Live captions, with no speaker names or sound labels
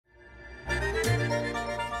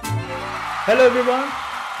Hello everyone,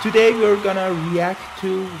 today we're gonna react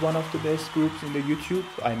to one of the best groups in the YouTube.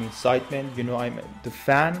 I mean Sidemen, you know I'm the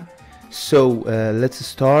fan. So let's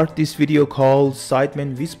start this video called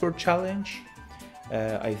Sidemen Whisper Challenge.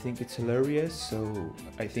 I think it's hilarious, so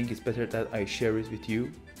I think it's better that I share it with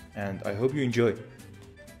you and I hope you enjoy.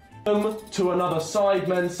 Welcome to another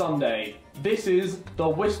Sidemen Sunday. This is the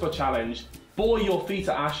Whisper Challenge. Boy, your feet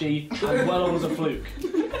are ashy and well on the fluke.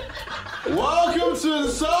 Welcome to the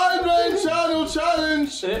Sidemen Channel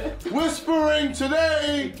Challenge. Whispering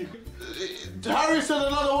today. Harry said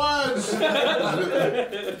another words.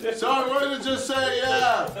 So I'm going to just say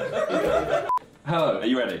yeah. Hello. Are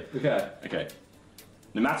you ready? Okay. Okay.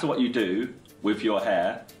 No matter what you do with your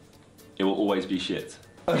hair, it will always be shit.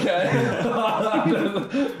 Okay.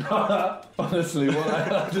 Honestly,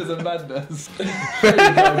 that is a madness.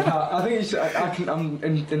 I think you should, I'm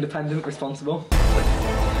independent, responsible.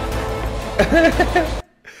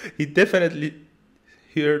 He definitely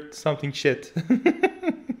heard something shit.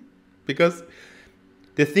 Because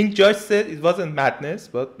the thing Josh said, it wasn't madness,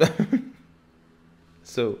 but...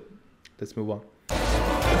 So, let's move on.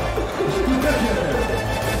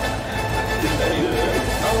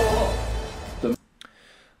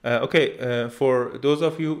 For those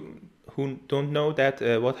of you who don't know that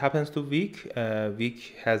what happens to Vic,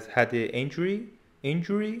 Vic has had an injury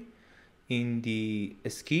in the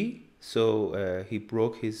ski, so he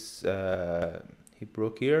broke his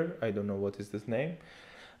here. I don't know what is this name.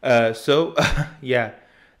 So yeah,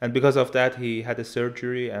 and because of that he had a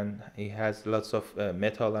surgery and he has lots of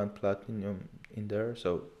metal and platinum in there.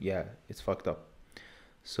 So yeah, it's fucked up.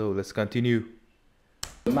 So let's continue.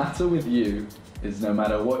 The matter with you is no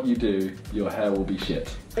matter what you do, your hair will be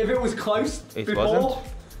shit. If it was close before,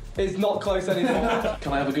 it's not close anymore.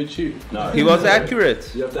 Can I have a good shoot? No. He was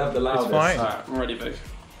accurate. You have to have the loudest. It's fine. Alright, I'm ready, Vic.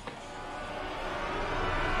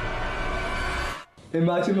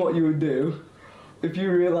 Imagine what you would do if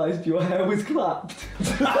you realised your hair was clapped.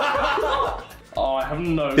 Oh, I have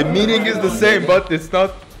no... The meaning is the same, but it's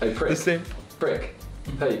not Hey, prick. the same. Prick.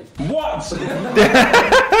 Hey. What?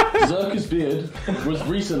 Zerka's beard was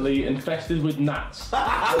recently infested with gnats.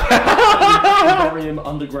 Bury him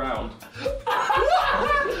underground.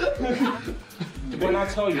 When I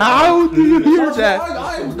tell you... How do you hear that?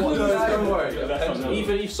 Don't worry.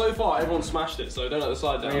 Even if so far everyone smashed it, so don't let the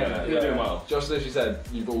slide down. Yeah, You're doing well. Josh literally said,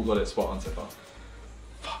 you've all got it spot on so far.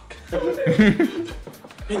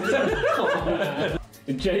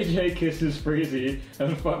 JJ kisses Freezy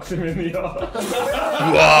and fucks him in the arse.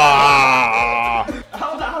 Wow.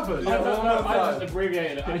 How'd that happen? I just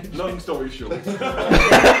abbreviated it. Long story short. I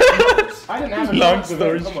didn't have a Long chance with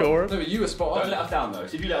story it, come on. short. No, but you were spot Don't on. let us down though.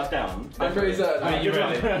 So if you let us down, I'm pretty certain. I mean, you're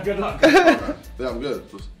right. Good luck. Yeah, I'm good.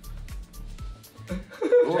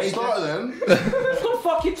 We'll start then. Stop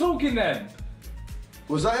fucking talking then.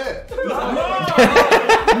 Was that it? No,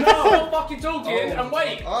 stop fucking talking and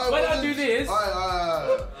wait. When I do this,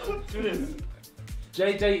 Do this.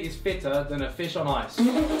 JJ is fitter than a fish on ice.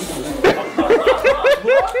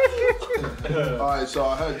 Alright, so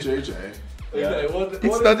I heard JJ. Okay, what It's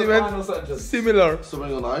is not the even final sentence? similar.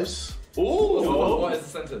 Something on ice. What is the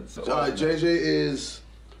sentence? Alright, JJ is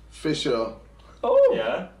Fisher Oh,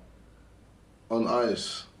 yeah. on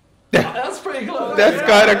ice. that's pretty close. That's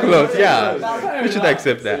kind of close, yeah. We should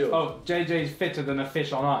accept that. Oh, JJ is fitter than a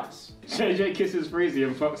fish on ice. JJ kisses Freezy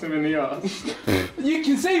and fucks him in the arse. You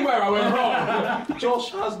can see where I went wrong.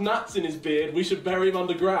 Josh has gnats in his beard, we should bury him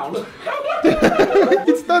underground.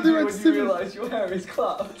 It's not even When you similar. realise your hair is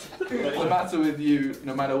clapped. No matter with you,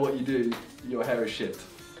 no matter what you do, your hair is shit.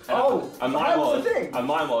 And mine that was was, the thing. and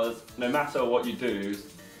mine was, no matter what you do,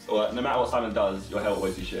 or no matter what Simon does, your hair will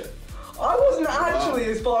always be shit. I wasn't actually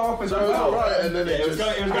as far off as So I it was felt. alright, and then it just...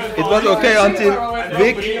 It was okay until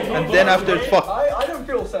Vic, and then after fuck. I don't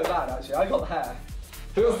feel so bad actually. I got hair.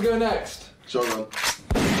 Who wants to go next? John,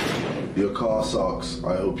 your car sucks.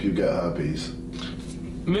 I hope you get herpes.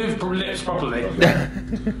 Move lips properly.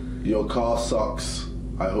 Your car sucks.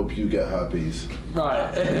 I hope you get herpes.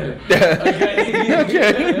 Right.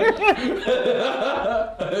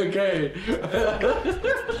 Okay.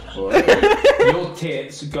 Your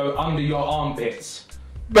tits go under your armpits.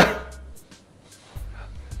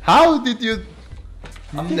 How did you...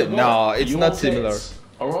 No, it's not similar.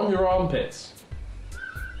 Are on your armpits.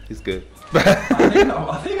 It's good.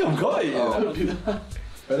 I think I've got it. Oh.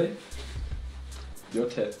 Ready? Your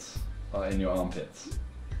tits are in your armpits.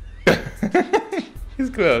 It's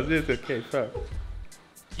close, it's okay, fair.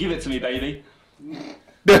 Give it to me, baby.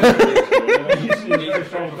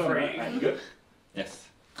 Yes.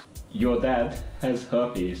 Your dad has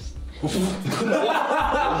herpes. It's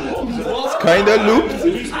kinda looped.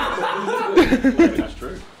 Maybe that's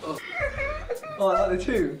true. Oh, I like the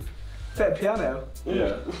tune. Bit of piano.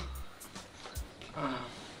 Yeah.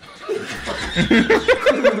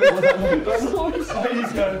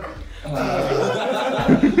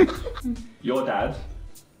 Your dad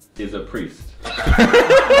is a priest.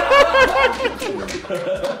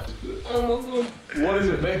 What is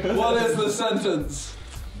it, Nick? What is the sentence?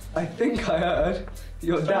 I think I heard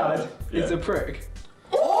your dad is Yeah. a prick.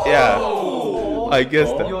 Yeah. I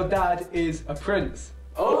guess that. Your dad is a prince.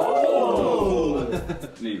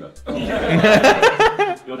 Neither.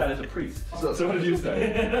 Your dad is a priest. So what did you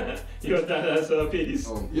say? Your dad has a piece.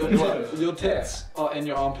 Your tits are in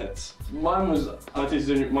your armpits. Mine was my tits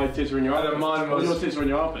are in your armpits. Mine was- Your tits are in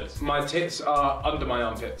your armpits. My tits are under my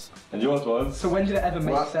armpits. And yours was? So when did it ever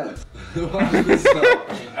make What? sense?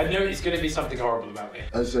 I know it's going to be something horrible about me.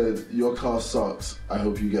 I said, your car sucks. I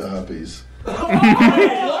hope you get herpes. That's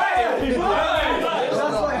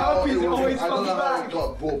like herpes always I don't comes know how back. it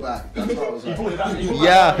got brought back. That's how I was like.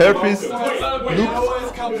 Yeah, herpes. It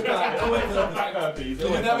always comes back. You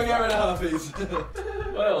never get rid of herpes.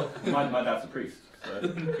 Well, My dad's a priest. So.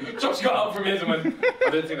 Josh got up from his and went, I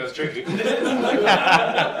don't think that's true.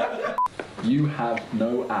 You have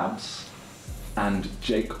no abs, and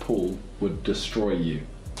Jake Paul would destroy you.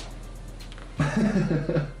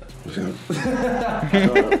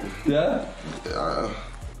 Yeah?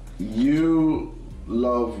 You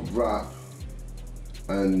love rap,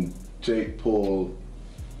 and Jake Paul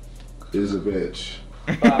is a bitch.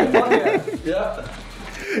 Yeah.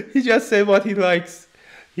 He just say what he likes.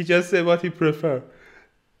 He just say what he prefer.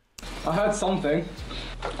 I heard something.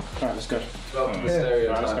 Alright, let's go. The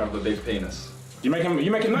stereotype of the big penis. You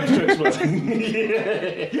making nice jokes, but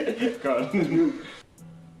go on.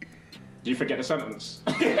 Do you forget the sentence?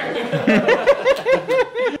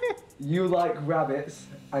 You like rabbits,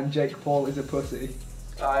 and Jake Paul is a pussy.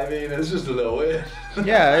 I mean, it's just a little weird.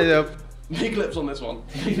 Yeah. Big lips on this one.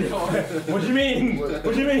 What do you mean? What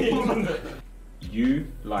do you mean? You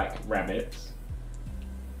like rabbits,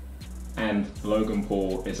 and Logan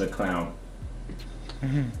Paul is a clown.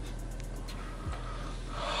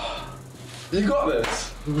 You got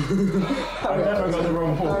this. I never got the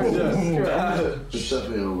wrong one. It's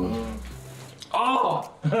definitely over. Oh!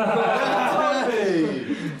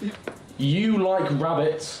 You like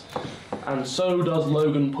rabbits, and so does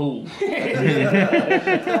Logan Paul.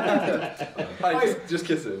 Hey, just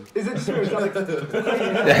kiss him. Is it true? Is that like...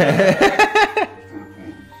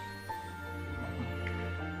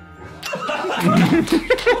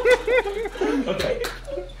 Okay.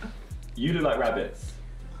 You do like rabbits,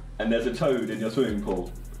 and there's a toad in your swimming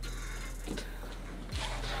pool.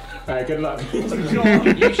 Alright, good luck.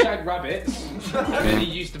 You shag rabbits, and you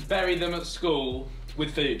used to bury them at school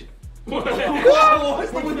with food. But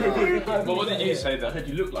what did you say I then? said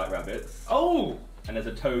you look like rabbits, Oh! and there's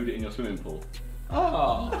a toad in your swimming pool.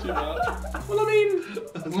 Oh! Well, I mean,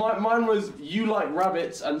 mine was you like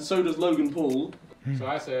rabbits, and so does Logan Paul. So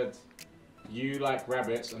I said, you like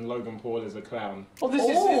rabbits, and Logan Paul is a clown.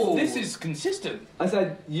 Oh, This is consistent. I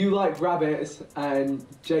said, you like rabbits, and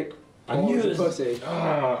Jake Paul knew is a this. pussy.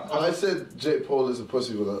 I said Jake Paul is a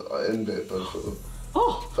pussy with an end bit, but for the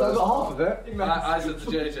Oh, I got half of it. I said to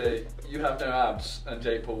JJ, you have no abs, and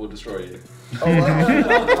Jake Paul will destroy you.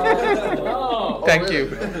 Oh! Thank you.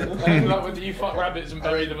 And like, with you fuck rabbits and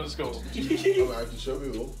bury them at school. I can show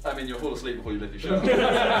you all. I mean, you'll fall asleep before you lift your shirt. I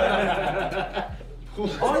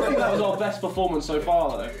think that was our best performance so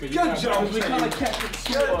far, though. Good job, We kind of kept it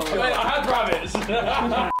small. Wait, I had rabbits.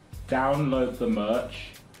 Download the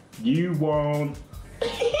merch. You won't.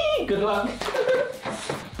 Good luck.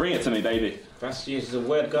 Bring it to me, baby. That's a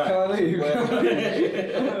weird guy. Can I leave?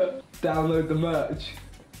 Download the merch.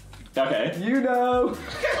 Okay. You know.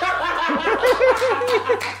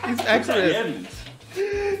 He's At the accurate. end.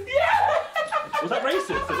 Yeah. Was that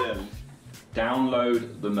racist at the end?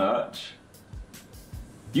 Download the merch.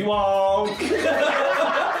 You won't.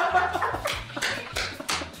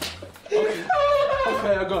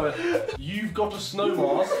 Okay, I got it. You've got a snow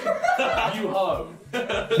mask. You ho.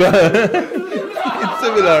 It's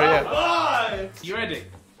similar, yeah. You ready?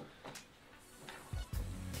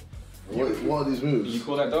 What are these moves? You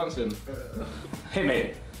call that dancing? Hit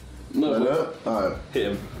me. No. Alright.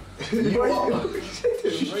 Hit him.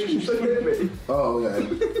 Oh, okay.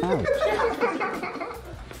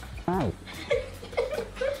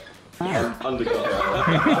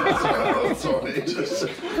 Undercover. Sorry. Just,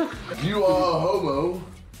 you are a homo.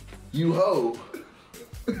 You ho.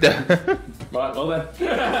 Right, well then.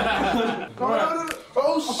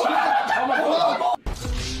 Oh shit!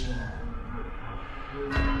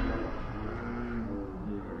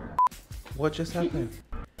 What just happened?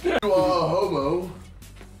 You are a homo.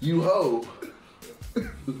 You ho.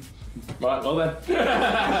 Right, well then.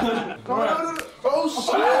 Oh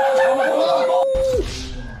shit!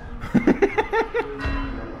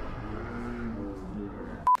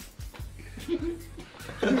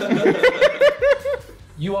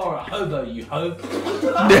 You are a hobo, you ho.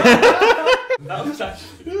 That was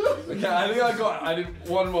actually. Okay, I think I did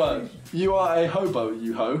one word. You are a hobo,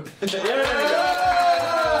 you ho. Did I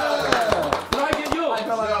get yours? I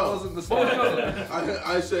felt like I wasn't the start.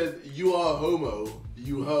 I said you are a homo.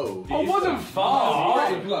 You ho. I wasn't far.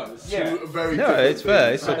 Two very No, different it's fair.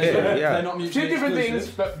 things. It's okay. They're Yeah. not mutually Two different exclusive.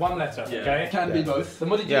 things, but one letter. Okay. Can be both. Then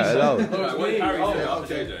what did you Yeah, say? allowed.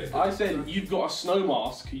 Okay. I said you've got a snow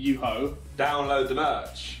mask, you ho. Download the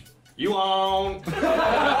merch. You won't. You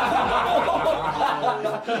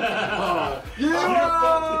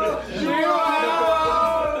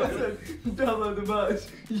download the merch.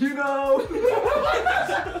 You know.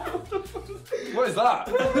 What is that?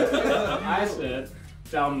 I said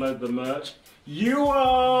download the merch. You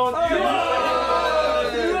won't.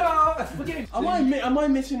 Am I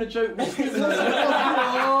missing a joke?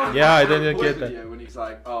 Yeah, I didn't get that. Video when he's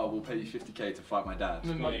like, "Oh, we'll pay you 50k to fight my dad."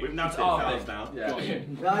 We've now taken thousands now. Yeah. No,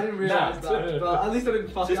 I didn't realise that, but at least I didn't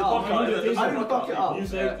fuck it up. I didn't fuck it up.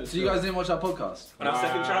 So you guys didn't watch our podcast? On our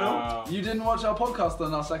second channel. You didn't watch our podcast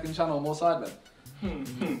on our second channel, More Sidemen?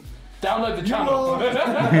 Download the channel.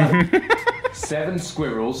 7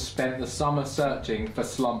 squirrels spent the summer searching for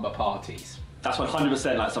slumber parties. That's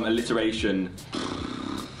 100% like some alliteration.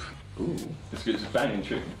 Ooh, this is banging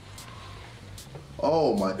true.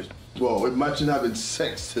 Oh my. Well, imagine having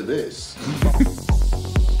sex to this.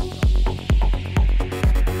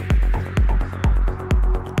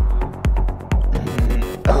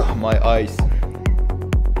 My eyes.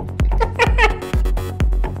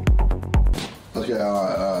 Okay,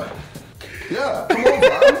 alright. Yeah, come on,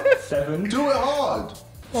 man. 7. Do it hard.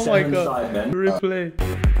 Oh my 7 god. Sidemen. Replay.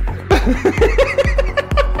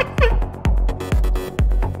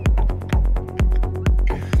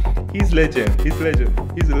 He's legend. He's legend.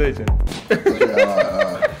 He's a legend. Okay,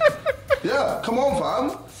 alright. Yeah, come on,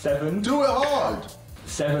 fam. 7. Do it hard.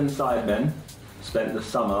 7 Sidemen spent the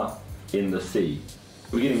summer in the sea.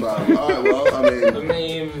 We're getting Fam, alright, well, I mean,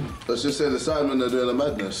 mean, let's just say the Sidemen are doing a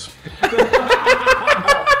madness.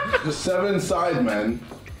 The 7 Sidemen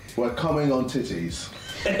were coming on titties.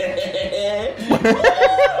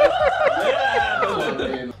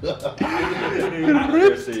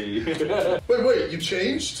 accuracy. Wait, you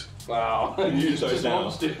changed? Wow. You so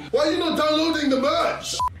down. Why are you not downloading the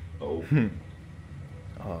merch? Oh.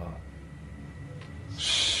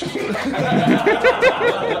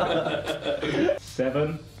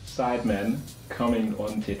 Seven Sidemen coming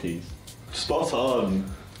on titties. Spot on.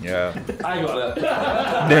 Yeah. I got it.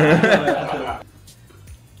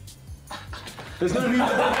 There's no music.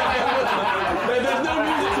 There's no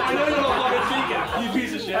music, so I know you're not like a speaker. You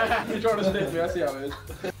piece of shit. You're trying to stick me, I see how it is.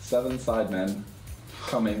 7 Sidemen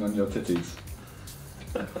coming on your titties.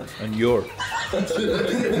 And your. Just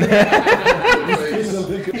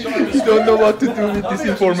don't know what to do with this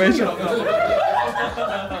information.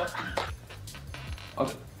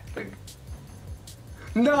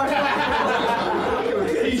 No!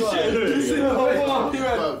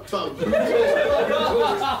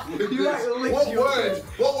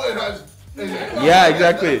 What word has... Yeah,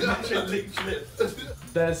 exactly.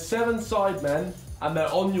 There's 7 Sidemen and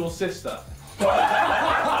they're on your sister.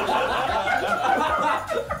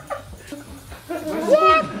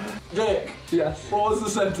 Vic, yes. What was the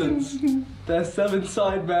sentence? There's 7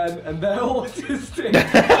 Sidemen and they're autistic.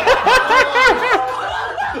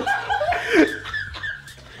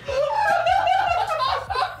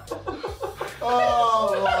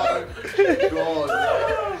 Oh my god.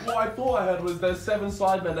 What I thought I heard was there's 7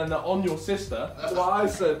 Sidemen and they're on your sister. What I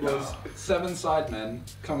said was 7 Sidemen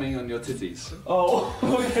coming on your titties. Oh,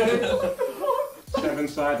 okay. 7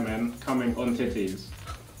 Sidemen coming on titties.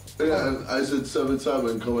 Yeah, and I said 7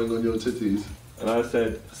 Sidemen coming on your titties. And I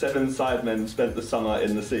said 7 Sidemen spent the summer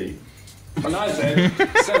in the sea. And I said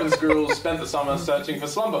 7 squirrels spent the summer searching for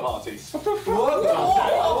slumber parties.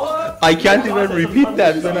 I can't even repeat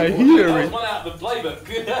that when I hear That was it. one out of the playbook.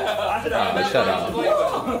 Shut up.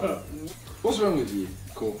 What's wrong with you?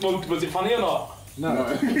 Cool. Well, was it funny or not? No.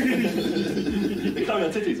 They're coming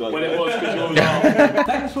on titties, When it was, because yours are.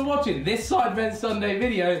 Thanks for watching this Sidemen Sunday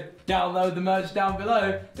video. Download the merch down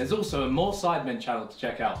below. There's also a More Sidemen channel to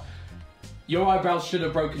check out. Your eyebrows should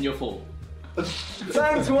have broken your fall.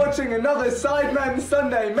 Thanks for watching another Sidemen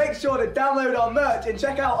Sunday. Make sure to download our merch and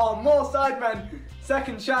check out our More Sidemen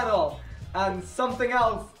second channel. And something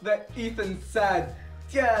else that Ethan said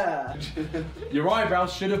Yeah. Your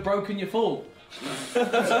eyebrows should have broken your fall.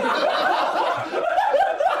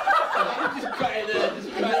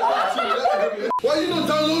 Why are you not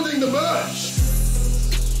downloading the merch?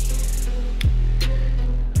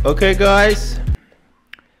 Okay, guys.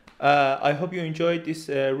 I hope you enjoyed this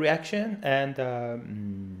reaction, and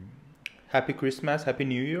Happy Christmas, Happy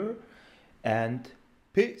New Year, and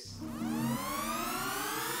peace.